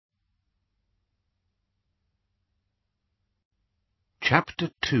Chapter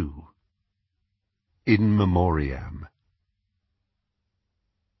 2 In Memoriam.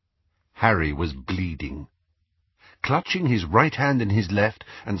 Harry was bleeding. Clutching his right hand in his left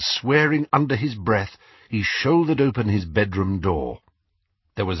and swearing under his breath, he shouldered open his bedroom door.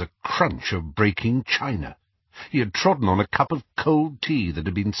 There was a crunch of breaking china. He had trodden on a cup of cold tea that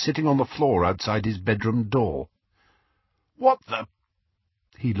had been sitting on the floor outside his bedroom door. "What the—"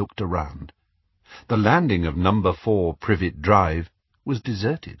 He looked around. The landing of number 4 Privet Drive was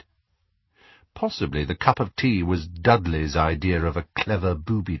deserted. Possibly the cup of tea was Dudley's idea of a clever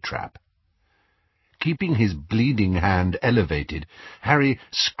booby-trap. Keeping his bleeding hand elevated, Harry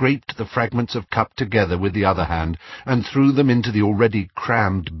scraped the fragments of cup together with the other hand and threw them into the already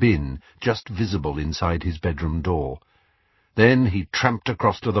crammed bin just visible inside his bedroom door. Then he tramped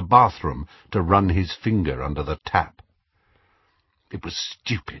across to the bathroom to run his finger under the tap. It was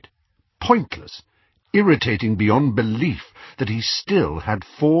stupid, pointless, irritating beyond belief that he still had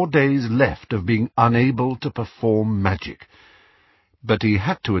 4 days left of being unable to perform magic. But he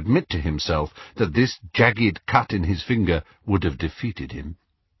had to admit to himself that this jagged cut in his finger would have defeated him.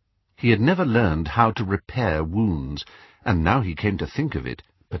 He had never learned how to repair wounds, and now he came to think of it,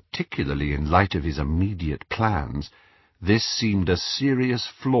 particularly in light of his immediate plans, this seemed a serious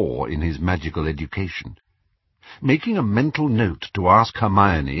flaw in his magical education. Making a mental note to ask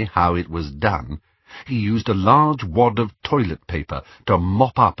Hermione how it was done, he used a large wad of toilet paper to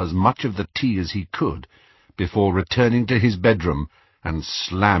mop up as much of the tea as he could, before returning to his bedroom and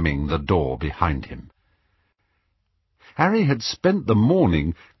slamming the door behind him. Harry had spent the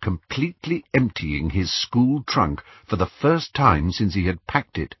morning completely emptying his school trunk for the first time since he had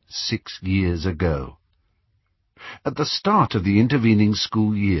packed it 6 years ago. At the start of the intervening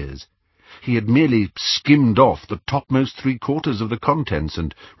school years, he had merely skimmed off the topmost 3/4 of the contents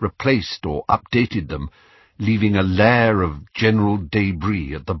and replaced or updated them, leaving a layer of general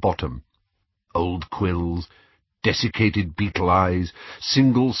debris at the bottom. Old quills, desiccated beetle eyes,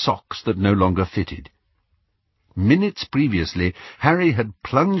 single socks that no longer fitted. Minutes previously, Harry had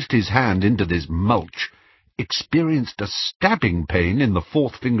plunged his hand into this mulch, experienced a stabbing pain in the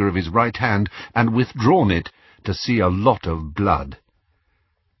 4th finger of his right hand, and withdrawn it to see a lot of blood.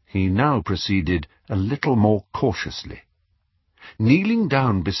 He now proceeded a little more cautiously. Kneeling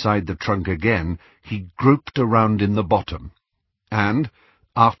down beside the trunk again, he groped around in the bottom, and,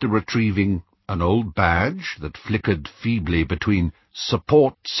 after retrieving an old badge that flickered feebly between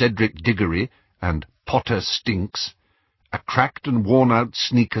 "Support Cedric Diggory" and "Potter Stinks," a cracked and worn-out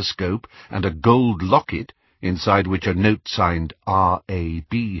sneaker-scope, and a gold locket, inside which a note signed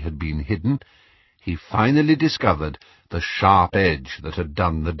R.A.B. had been hidden, he finally discovered the sharp edge that had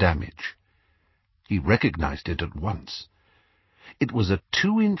done the damage. He recognized it at once. It was a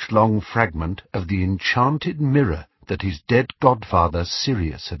 2-inch-long fragment of the enchanted mirror that his dead godfather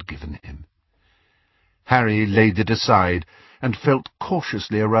Sirius had given him. Harry laid it aside and felt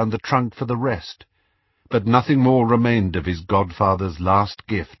cautiously around the trunk for the rest, but nothing more remained of his godfather's last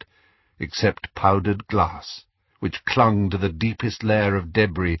gift, except powdered glass, which clung to the deepest layer of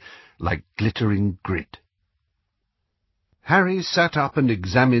debris like glittering grit. Harry sat up and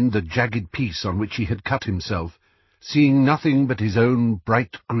examined the jagged piece on which he had cut himself, seeing nothing but his own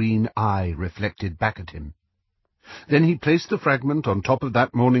bright green eye reflected back at him. Then he placed the fragment on top of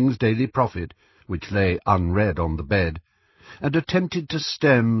that morning's Daily Prophet, which lay unread on the bed, and attempted to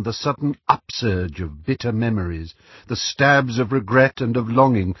stem the sudden upsurge of bitter memories, the stabs of regret and of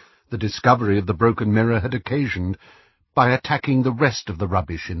longing the discovery of the broken mirror had occasioned, by attacking the rest of the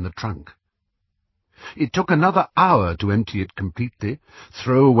rubbish in the trunk. It took another hour to empty it completely,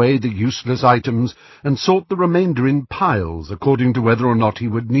 throw away the useless items, and sort the remainder in piles according to whether or not he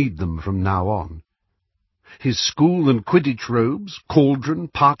would need them from now on. His school and Quidditch robes, cauldron,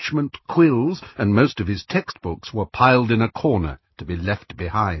 parchment, quills, and most of his textbooks were piled in a corner to be left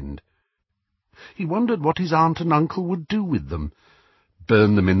behind. He wondered what his aunt and uncle would do with them.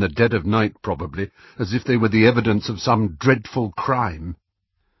 Burn them in the dead of night, probably, as if they were the evidence of some dreadful crime.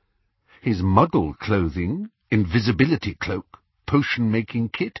 His Muggle clothing, invisibility cloak, potion-making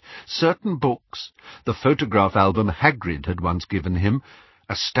kit, certain books, the photograph album Hagrid had once given him,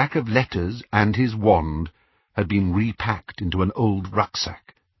 a stack of letters, and his wand had been repacked into an old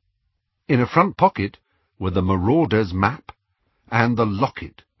rucksack. In a front pocket were the Marauder's map and the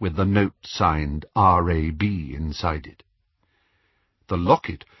locket with the note signed R.A.B. inside it. The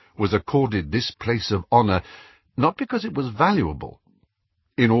locket was accorded this place of honour not because it was valuable.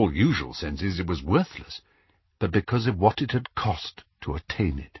 In all usual senses it was worthless, but because of what it had cost to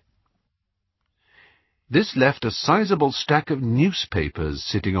attain it. This left a sizable stack of newspapers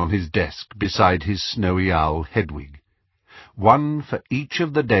sitting on his desk beside his snowy owl Hedwig. one for each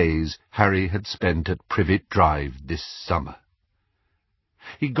of the days Harry had spent at Privet Drive this summer.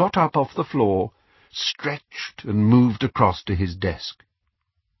 He got up off the floor, stretched, and moved across to his desk.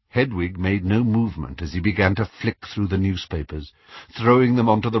 Hedwig made no movement as he began to flick through the newspapers, throwing them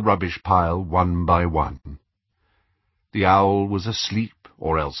onto the rubbish pile one by one. The owl was asleep,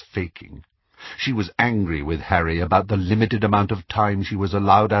 or else faking. She was angry with Harry about the limited amount of time she was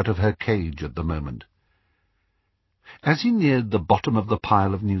allowed out of her cage at the moment. As he neared the bottom of the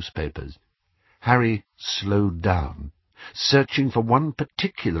pile of newspapers, Harry slowed down, searching for one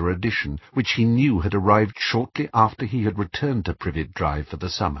particular edition which he knew had arrived shortly after he had returned to Privet Drive for the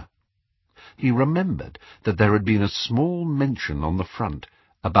summer. He remembered that there had been a small mention on the front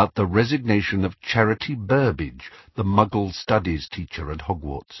about the resignation of Charity Burbage, the Muggle studies teacher at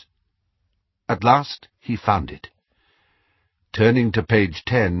Hogwarts. At last he found it. Turning to page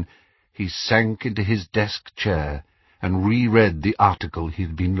 10, he sank into his desk chair and reread the article he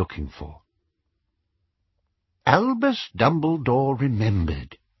had been looking for. Albus Dumbledore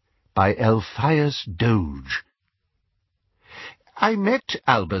Remembered, by Elphias Doge. I met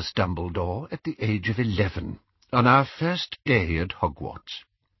Albus Dumbledore at the age of 11, on our first day at Hogwarts.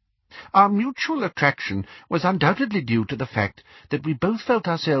 Our mutual attraction was undoubtedly due to the fact that we both felt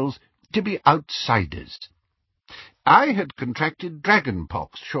ourselves to be outsiders. I had contracted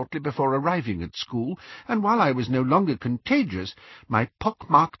dragon-pox shortly before arriving at school, and while I was no longer contagious, my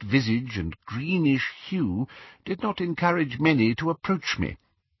pock-marked visage and greenish hue did not encourage many to approach me.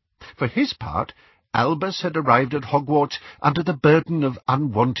 For his part, Albus had arrived at Hogwarts under the burden of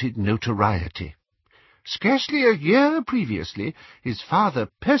unwanted notoriety. Scarcely a year previously, his father,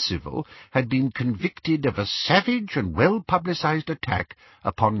 Percival, had been convicted of a savage and well-publicized attack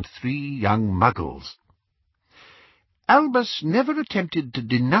upon 3 young Muggles. Albus never attempted to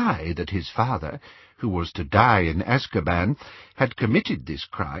deny that his father, who was to die in Azkaban, had committed this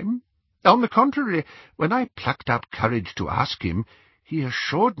crime. On the contrary, when I plucked up courage to ask him, he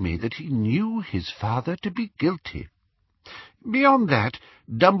assured me that he knew his father to be guilty. Beyond that,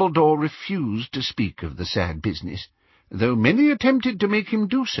 Dumbledore refused to speak of the sad business, though many attempted to make him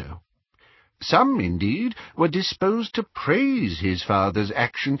do so. Some, indeed, were disposed to praise his father's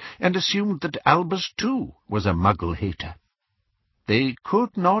action and assumed that Albus, too, was a Muggle-hater. They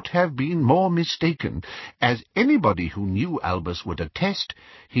could not have been more mistaken. As anybody who knew Albus would attest,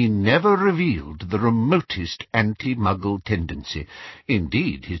 he never revealed the remotest anti-Muggle tendency.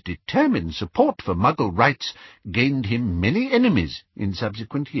 Indeed, his determined support for Muggle rights gained him many enemies in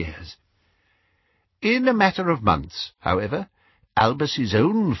subsequent years. In a matter of months, however, Albus's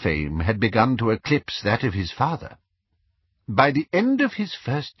own fame had begun to eclipse that of his father. By the end of his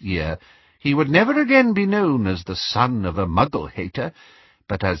first year, he would never again be known as the son of a Muggle-hater,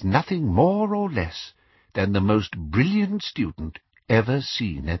 but as nothing more or less than the most brilliant student ever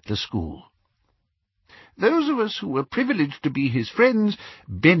seen at the school. Those of us who were privileged to be his friends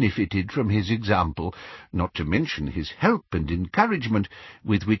benefited from his example, not to mention his help and encouragement,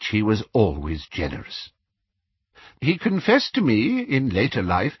 with which he was always generous. He confessed to me, in later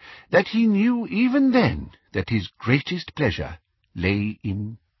life, that he knew even then that his greatest pleasure lay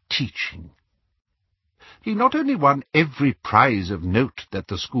in teaching. He not only won every prize of note that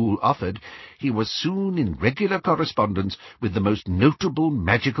the school offered, he was soon in regular correspondence with the most notable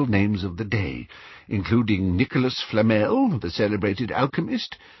magical names of the day, including Nicholas Flamel, the celebrated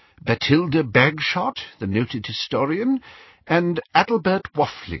alchemist, Bathilda Bagshot, the noted historian, and Adalbert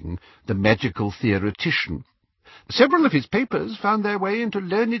Waffling, the magical theoretician. Several of his papers found their way into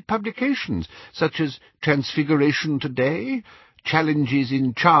learned publications, such as Transfiguration Today, Challenges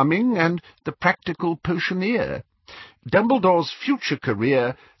in Charming, and The Practical Potioneer. Dumbledore's future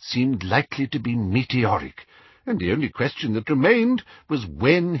career seemed likely to be meteoric, and the only question that remained was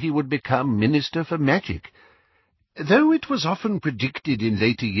when he would become Minister for Magic. Though it was often predicted in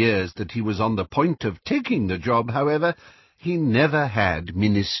later years that he was on the point of taking the job, however, he never had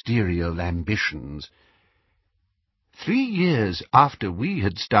ministerial ambitions. 3 years after we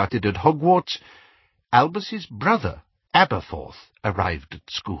had started at Hogwarts, Albus's brother, Aberforth, arrived at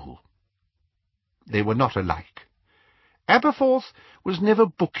school. They were not alike. Aberforth was never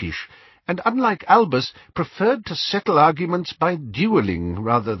bookish, and unlike Albus, preferred to settle arguments by duelling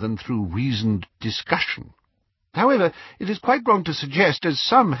rather than through reasoned discussion. However, it is quite wrong to suggest, as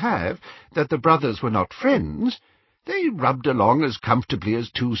some have, that the brothers were not friends. They rubbed along as comfortably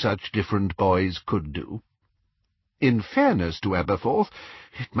as 2 such different boys could do. In fairness to Aberforth,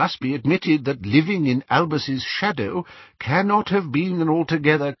 it must be admitted that living in Albus's shadow cannot have been an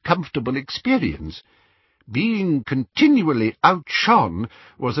altogether comfortable experience. being continually outshone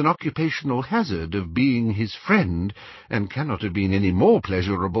was an occupational hazard of being his friend, and cannot have been any more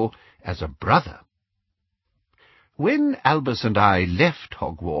pleasurable as a brother. When Albus and I left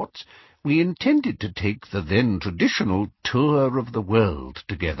Hogwarts, we intended to take the then traditional tour of the world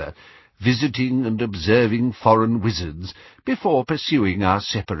together, visiting and observing foreign wizards before pursuing our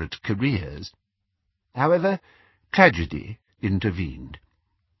separate careers. However, tragedy intervened.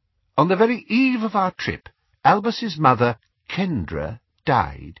 On the very eve of our trip, Albus's mother, Kendra,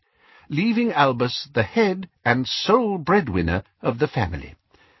 died, leaving Albus the head and sole breadwinner of the family.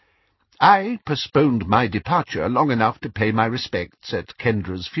 I postponed my departure long enough to pay my respects at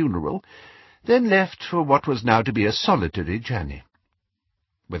Kendra's funeral, then left for what was now to be a solitary journey.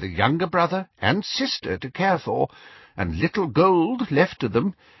 With a younger brother and sister to care for, and little gold left to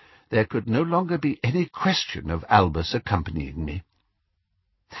them, there could no longer be any question of Albus accompanying me.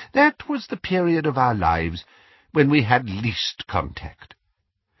 That was the period of our lives when we had least contact.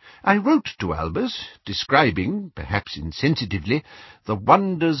 I wrote to Albus, describing, perhaps insensitively, the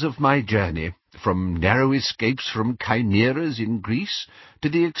wonders of my journey, from narrow escapes from chimeras in Greece to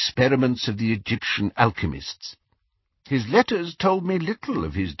the experiments of the Egyptian alchemists. His letters told me little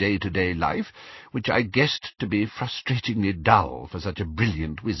of his day-to-day life, which I guessed to be frustratingly dull for such a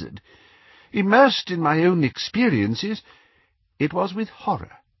brilliant wizard. Immersed in my own experiences, it was with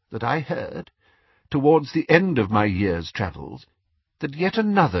horror that I heard, towards the end of my year's travels, that yet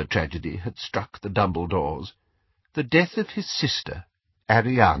another tragedy had struck the Dumbledores, the death of his sister,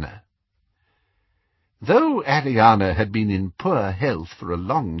 Ariana. Though Ariana had been in poor health for a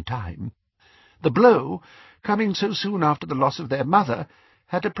long time, the blow, coming so soon after the loss of their mother,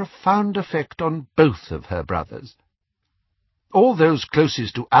 had a profound effect on both of her brothers. All those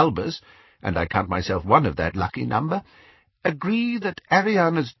closest to Albus, and I count myself one of that lucky number, agree that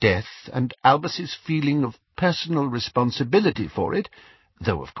Ariana's death and Albus's feeling of personal responsibility for it,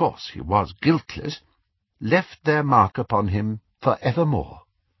 though of course he was guiltless, left their mark upon him for evermore.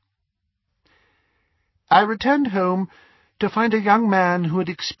 I returned home to find a young man who had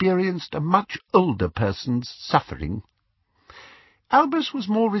experienced a much older person's suffering. Albus was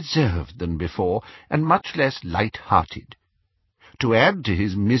more reserved than before, and much less light-hearted. To add to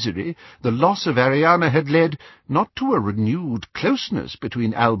his misery, the loss of Ariana had led not to a renewed closeness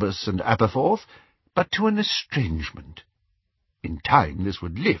between Albus and Aberforth, but to an estrangement. In time this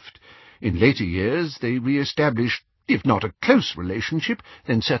would lift. In later years they re-established, if not a close relationship,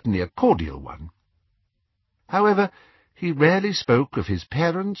 then certainly a cordial one. However, he rarely spoke of his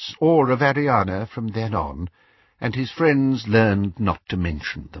parents or of Ariana from then on, and his friends learned not to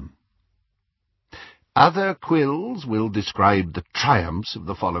mention them. Other quills will describe the triumphs of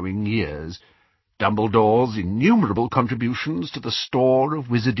the following years. Dumbledore's innumerable contributions to the store of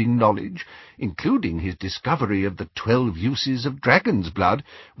wizarding knowledge, including his discovery of the 12 uses of dragon's blood,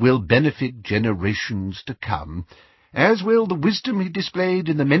 will benefit generations to come, as will the wisdom he displayed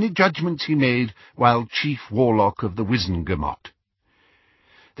in the many judgments he made while chief warlock of the Wizengamot.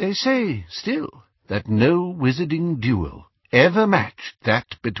 They say, still, that no wizarding duel ever matched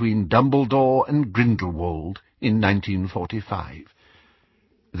that between Dumbledore and Grindelwald in 1945.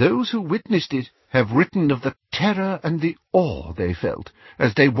 Those who witnessed it have written of the terror and the awe they felt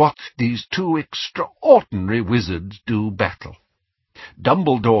as they watched these two extraordinary wizards do battle.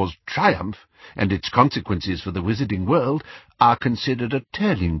 Dumbledore's triumph, and its consequences for the wizarding world, are considered a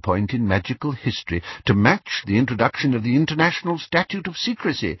turning point in magical history, to match the introduction of the International Statute of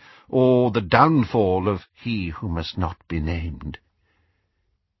Secrecy, or the downfall of He Who Must Not Be Named.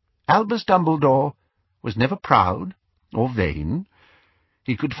 Albus Dumbledore was never proud or vain.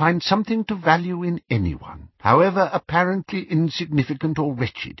 He could find something to value in anyone, however apparently insignificant or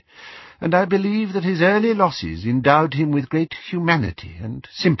wretched, and I believe that his early losses endowed him with great humanity and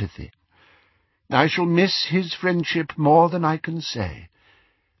sympathy. I shall miss his friendship more than I can say,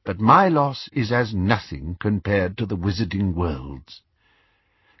 but my loss is as nothing compared to the wizarding world's.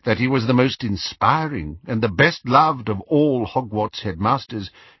 That he was the most inspiring and the best loved of all Hogwarts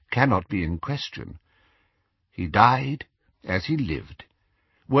headmasters cannot be in question. He died as he lived,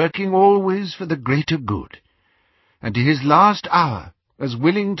 working always for the greater good, and to his last hour as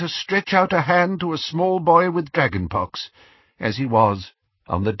willing to stretch out a hand to a small boy with dragonpox as he was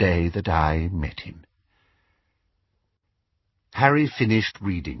on the day that I met him. Harry finished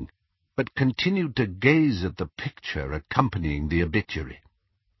reading, but continued to gaze at the picture accompanying the obituary.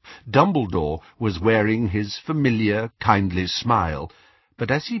 Dumbledore was wearing his familiar, kindly smile,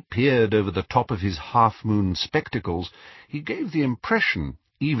 but as he peered over the top of his half-moon spectacles, he gave the impression,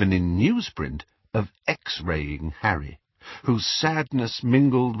 even in newsprint, of X-raying Harry, whose sadness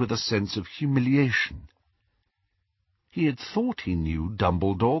mingled with a sense of humiliation. He had thought he knew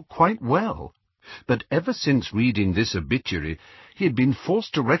Dumbledore quite well, but ever since reading this obituary he had been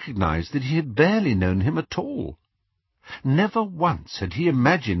forced to recognize that he had barely known him at all. Never once had he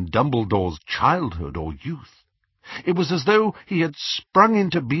imagined Dumbledore's childhood or youth. It was as though he had sprung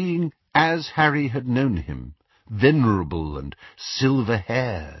into being as Harry had known him, venerable and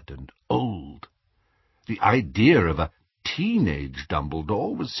silver-haired and old. The idea of a teenage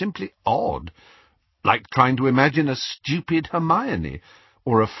Dumbledore was simply odd, like trying to imagine a stupid Hermione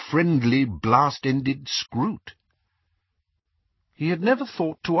or a friendly blast-ended Scroot. He had never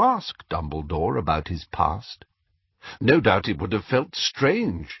thought to ask Dumbledore about his past. No doubt it would have felt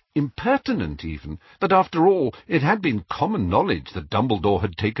strange, impertinent even, that after all it had been common knowledge that Dumbledore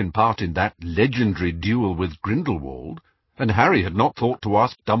had taken part in that legendary duel with Grindelwald, and Harry had not thought to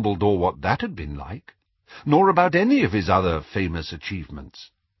ask Dumbledore what that had been like, nor about any of his other famous achievements.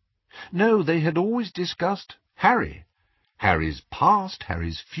 No, they had always discussed Harry, Harry's past,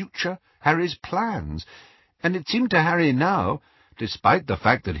 Harry's future, Harry's plans, and it seemed to Harry now, despite the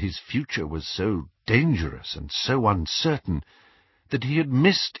fact that his future was so dangerous and so uncertain, that he had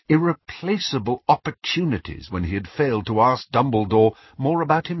missed irreplaceable opportunities when he had failed to ask Dumbledore more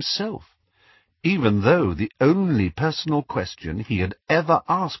about himself, even though the only personal question he had ever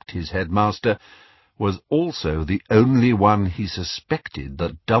asked his headmaster was also the only one he suspected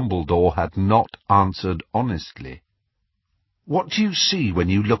that Dumbledore had not answered honestly. "What do you see when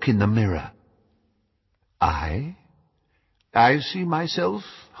you look in the mirror?" "I see myself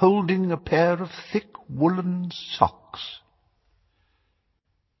holding a pair of thick woolen socks."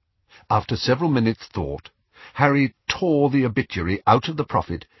 After several minutes' thought, Harry tore the obituary out of the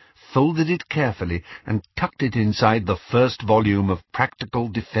Prophet, folded it carefully, and tucked it inside the first volume of Practical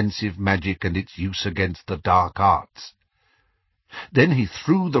Defensive Magic and its Use Against the Dark Arts. Then he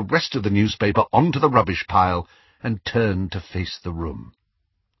threw the rest of the newspaper onto the rubbish pile and turned to face the room.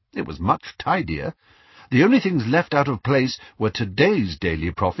 It was much tidier. The only things left out of place were today's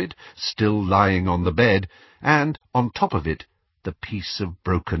Daily Prophet, still lying on the bed, and, on top of it, the piece of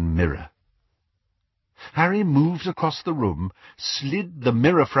broken mirror. Harry moved across the room, slid the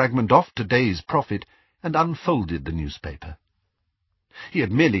mirror fragment off today's Prophet, and unfolded the newspaper. He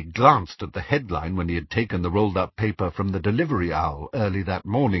had merely glanced at the headline when he had taken the rolled-up paper from the delivery owl early that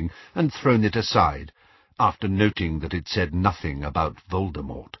morning and thrown it aside, after noting that it said nothing about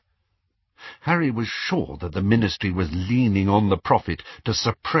Voldemort. Harry was sure that the Ministry was leaning on the Prophet to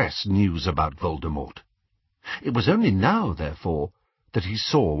suppress news about Voldemort. It was only now, therefore, that he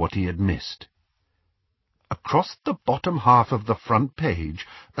saw what he had missed. Across the bottom half of the front page,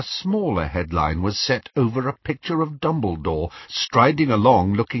 a smaller headline was set over a picture of Dumbledore, striding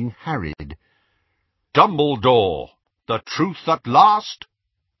along looking harried. "Dumbledore, the truth at last?"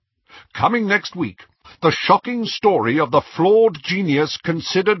 Coming next week, the shocking story of the flawed genius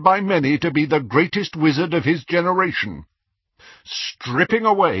considered by many to be the greatest wizard of his generation. Stripping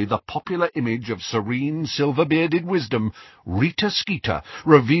away the popular image of serene, silver-bearded wisdom, Rita Skeeter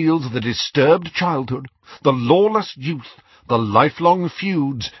reveals the disturbed childhood, the lawless youth, the lifelong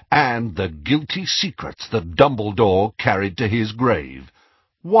feuds, and the guilty secrets that Dumbledore carried to his grave.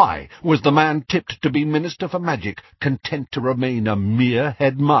 Why was the man tipped to be Minister for Magic content to remain a mere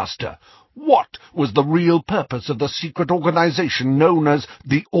headmaster? What was the real purpose of the secret organization known as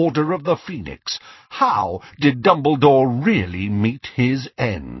the Order of the Phoenix? How did Dumbledore really meet his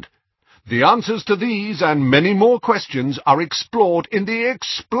end? The answers to these and many more questions are explored in the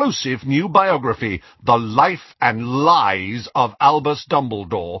explosive new biography, The Life and Lies of Albus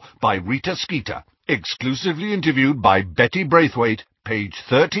Dumbledore, by Rita Skeeter, exclusively interviewed by Betty Braithwaite, page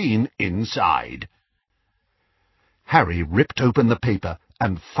 13 inside. Harry ripped open the paper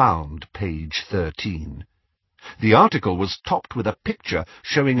and found page 13. The article was topped with a picture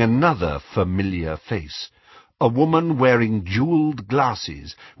showing another familiar face, a woman wearing jewelled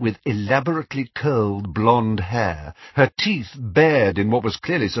glasses with elaborately curled blonde hair, her teeth bared in what was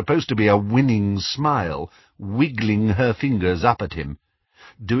clearly supposed to be a winning smile, wiggling her fingers up at him.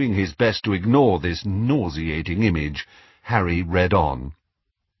 Doing his best to ignore this nauseating image, Harry read on.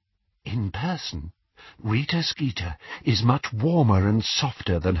 "In person, Rita Skeeter is much warmer and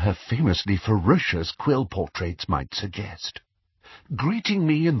softer than her famously ferocious quill portraits might suggest. Greeting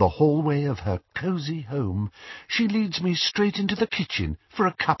me in the hallway of her cosy home, she leads me straight into the kitchen for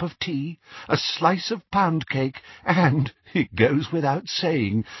a cup of tea, a slice of pound cake, and, it goes without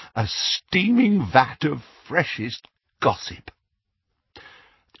saying, a steaming vat of freshest gossip.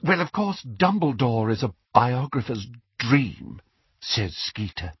 Well, of course, Dumbledore is a biographer's dream," says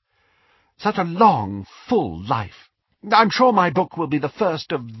Skeeter. "Such a long, full life. I'm sure my book will be the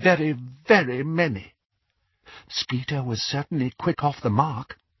first of very, very many." Skeeter was certainly quick off the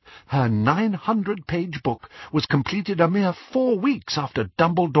mark. Her 900-page book was completed a mere 4 weeks after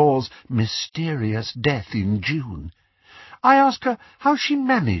Dumbledore's mysterious death in June. I asked her how she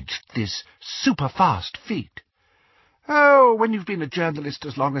managed this super-fast feat. "Oh, when you've been a journalist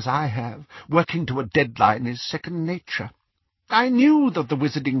as long as I have, working to a deadline is second nature. I knew that the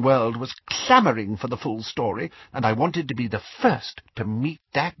wizarding world was clamouring for the full story, and I wanted to be the first to meet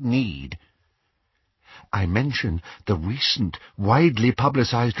that need." I mention the recent, widely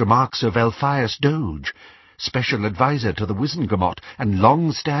publicised remarks of Elphias Doge, special adviser to the Wizengamot and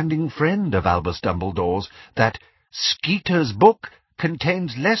long-standing friend of Albus Dumbledore's, that Skeeter's book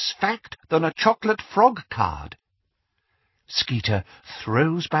contains less fact than a chocolate frog card. Skeeter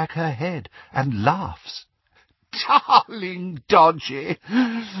throws back her head and laughs. "Darling Dodgy!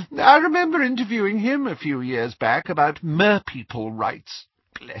 I remember interviewing him a few years back about merpeople rights.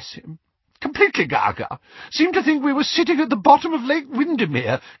 Bless him. Completely gaga. Seemed to think we were sitting at the bottom of Lake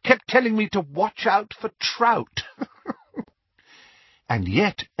Windermere. Kept telling me to watch out for trout." And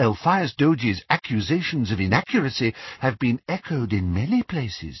yet Elphias Doge's accusations of inaccuracy have been echoed in many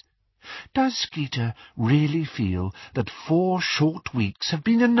places. Does Skeeter really feel that 4 short weeks have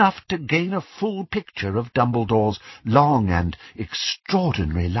been enough to gain a full picture of Dumbledore's long and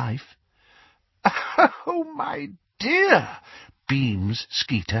extraordinary life? "Oh, my dear," beams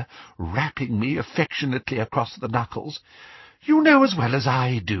Skeeter, rapping me affectionately across the knuckles. "You know as well as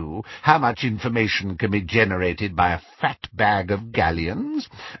I do how much information can be generated by a fat bag of galleons,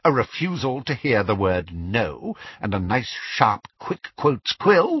 a refusal to hear the word no, and a nice sharp quick quotes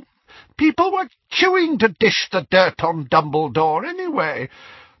quill. People were queuing to dish the dirt on Dumbledore anyway.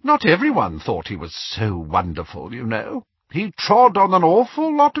 Not everyone thought he was so wonderful, you know. He trod on an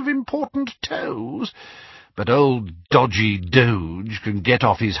awful lot of important toes. But old Dodgy Doge can get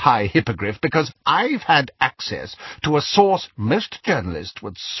off his high hippogriff because I've had access to a source most journalists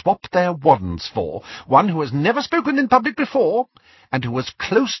would swap their waddens for, one who has never spoken in public before, and who was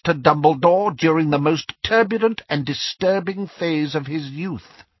close to Dumbledore during the most turbulent and disturbing phase of his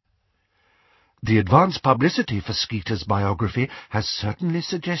youth." The advance publicity for Skeeter's biography has certainly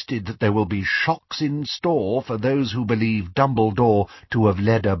suggested that there will be shocks in store for those who believe Dumbledore to have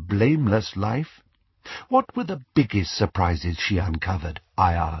led a blameless life. What were the biggest surprises she uncovered,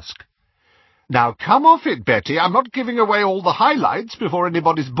 I ask. "Now come off it, Betty. I'm not giving away all the highlights before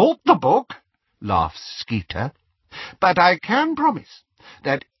anybody's bought the book," laughs Skeeter. "But I can promise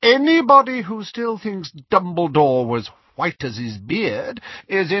that anybody who still thinks Dumbledore was white as his beard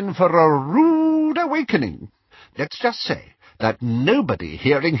is in for a rude awakening. Let's just say that nobody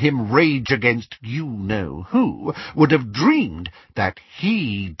hearing him rage against you-know-who would have dreamed that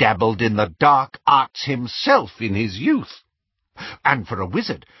he dabbled in the dark arts himself in his youth. And for a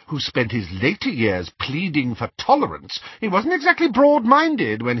wizard who spent his later years pleading for tolerance, he wasn't exactly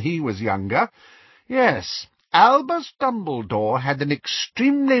broad-minded when he was younger. Yes, Albus Dumbledore had an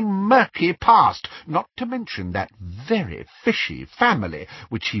extremely murky past, not to mention that very fishy family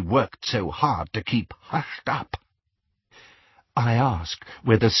which he worked so hard to keep hushed up." I ask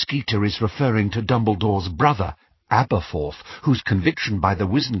whether Skeeter is referring to Dumbledore's brother, Aberforth, whose conviction by the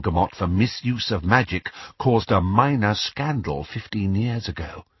Wizengamot for misuse of magic caused a minor scandal 15 years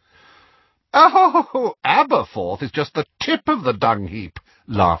ago. "Oh, Aberforth is just the tip of the dung heap,"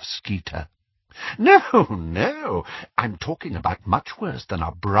 laughs Skeeter. No, I'm talking about much worse than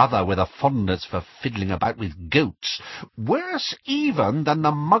a brother with a fondness for fiddling about with goats. Worse even than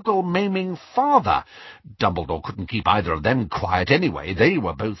the muggle-maiming father. Dumbledore couldn't keep either of them quiet anyway. They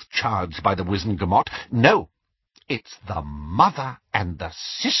were both charged by the Wizengamot. No, it's the mother and the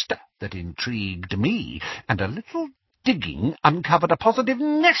sister that intrigued me, and a little digging uncovered a positive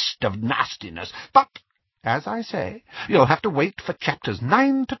nest of nastiness. But, as I say, you'll have to wait for chapters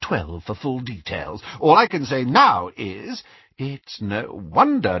 9 to 12 for full details. All I can say now is, it's no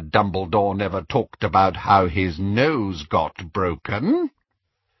wonder Dumbledore never talked about how his nose got broken.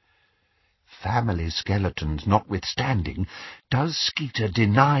 Family skeletons notwithstanding, does Skeeter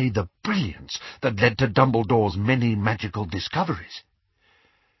deny the brilliance that led to Dumbledore's many magical discoveries?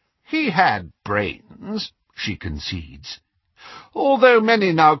 He had brains, she concedes, although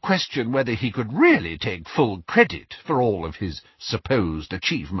many now question whether he could really take full credit for all of his supposed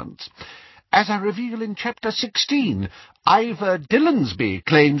achievements. As I reveal in Chapter 16, Ivor Dillonsby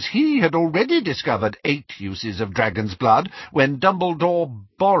claims he had already discovered 8 uses of dragon's blood when Dumbledore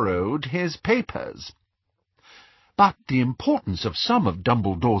borrowed his papers. But the importance of some of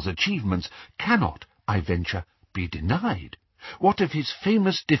Dumbledore's achievements cannot, I venture, be denied. What of his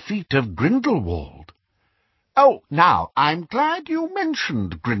famous defeat of Grindelwald? Oh, now, I'm glad you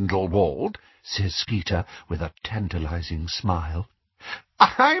mentioned Grindelwald. says Skeeter with a tantalizing smile.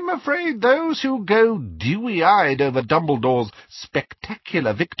 I'm afraid those who go dewy-eyed over Dumbledore's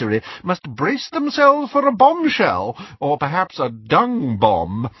spectacular victory must brace themselves for a bombshell, or perhaps a dung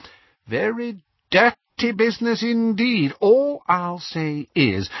bomb. Very dirty business indeed. All I'll say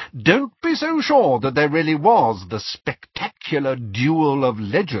is, don't be so sure that there really was the spectacular duel of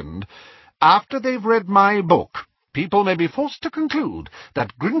legend. After they've read my book, people may be forced to conclude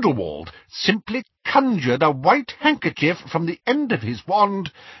that Grindelwald simply conjured a white handkerchief from the end of his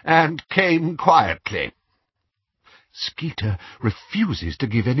wand and came quietly. Skeeter refuses to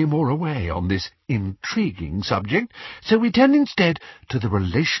give any more away on this intriguing subject, so we turn instead to the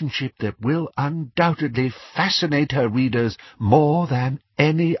relationship that will undoubtedly fascinate her readers more than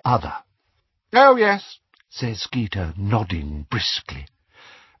any other. Oh, yes, says Skeeter, nodding briskly.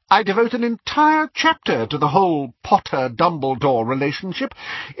 I devote an entire chapter to the whole Potter-Dumbledore relationship.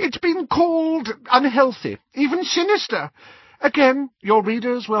 It's been called unhealthy, even sinister. Again, your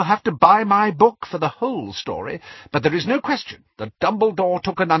readers will have to buy my book for the whole story, but there is no question that Dumbledore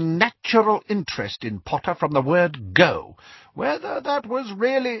took an unnatural interest in Potter from the word go. Whether that was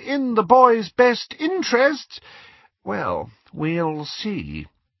really in the boy's best interests, well, we'll see.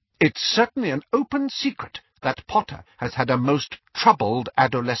 It's certainly an open secret that Potter has had a most troubled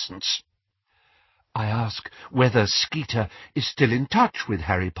adolescence. I ask whether Skeeter is still in touch with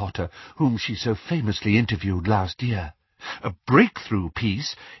Harry Potter, whom she so famously interviewed last year. A breakthrough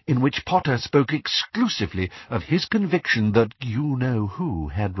piece in which Potter spoke exclusively of his conviction that you-know-who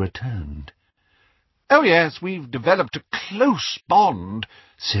had returned. Oh, yes, we've developed a close bond,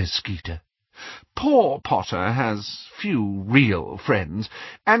 says Skeeter. Poor Potter has few real friends,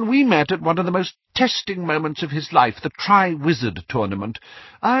 and we met at one of the most testing moments of his life, the Tri-Wizard tournament.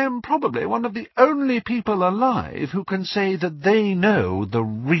 I am probably one of the only people alive who can say that they know the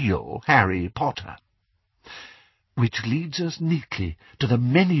real Harry Potter. Which leads us neatly to the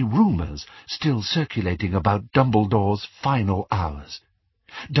many rumours still circulating about Dumbledore's final hours.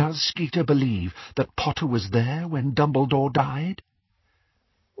 Does Skeeter believe that Potter was there when Dumbledore died?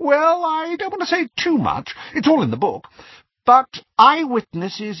 Well, I don't want to say too much. It's all in the book. But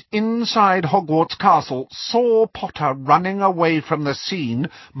eyewitnesses inside Hogwarts Castle saw Potter running away from the scene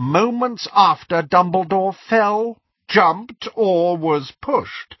moments after Dumbledore fell, jumped, or was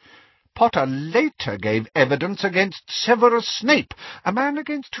pushed. Potter later gave evidence against Severus Snape, a man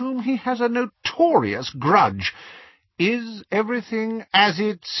against whom he has a notorious grudge. Is everything as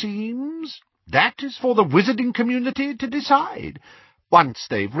it seems? That is for the wizarding community to decide, once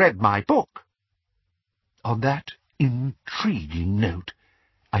they've read my book. On that intriguing note,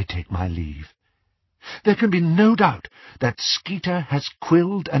 I take my leave. There can be no doubt that Skeeter has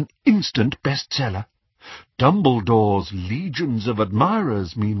quilled an instant bestseller. Dumbledore's legions of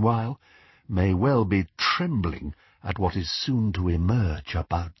admirers, meanwhile, may well be trembling at what is soon to emerge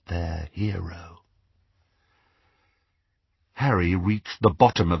about their hero. Harry reached the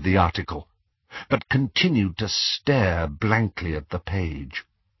bottom of the article, but continued to stare blankly at the page.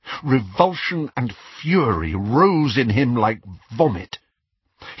 Revulsion and fury rose in him like vomit.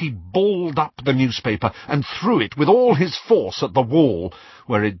 He balled up the newspaper and threw it with all his force at the wall,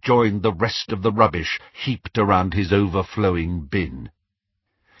 where it joined the rest of the rubbish heaped around his overflowing bin.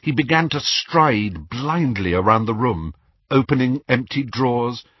 He began to stride blindly around the room, opening empty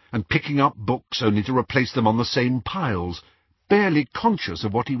drawers and picking up books only to replace them on the same piles, barely conscious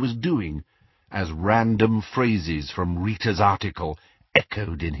of what he was doing, as random phrases from Rita's article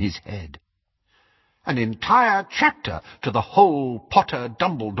echoed in his head. An entire chapter to the whole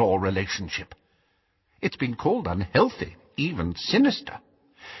Potter-Dumbledore relationship. It's been called unhealthy, even sinister.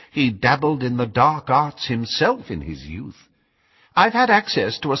 He dabbled in the dark arts himself in his youth. I've had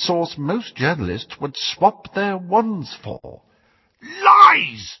access to a source most journalists would swap their wands for.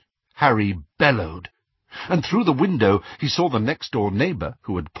 Lies! Harry bellowed, and through the window he saw the next-door neighbour,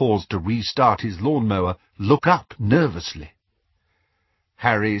 who had paused to restart his lawnmower, look up nervously.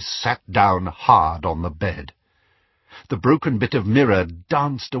 Harry sat down hard on the bed. The broken bit of mirror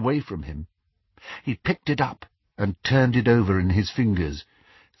danced away from him. He picked it up and turned it over in his fingers,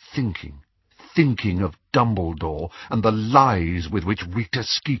 thinking of Dumbledore and the lies with which Rita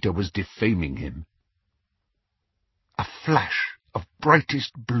Skeeter was defaming him. A flash of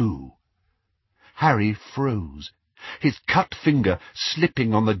brightest blue. Harry froze, his cut finger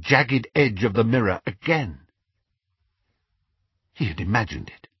slipping on the jagged edge of the mirror again. He had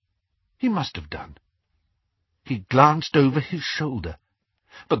imagined it. He must have done. He glanced over his shoulder,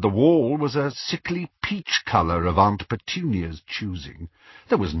 but the wall was a sickly peach colour of Aunt Petunia's choosing.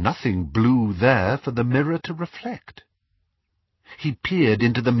 There was nothing blue there for the mirror to reflect. He peered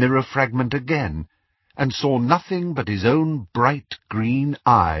into the mirror fragment again, and saw nothing but his own bright green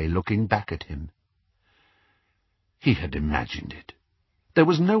eye looking back at him. He had imagined it. There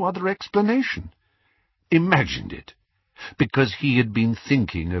was no other explanation. Imagined it, because he had been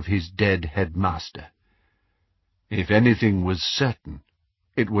thinking of his dead headmaster. If anything was certain,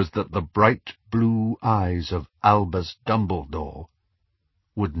 it was that the bright blue eyes of Albus Dumbledore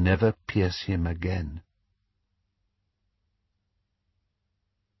would never pierce him again.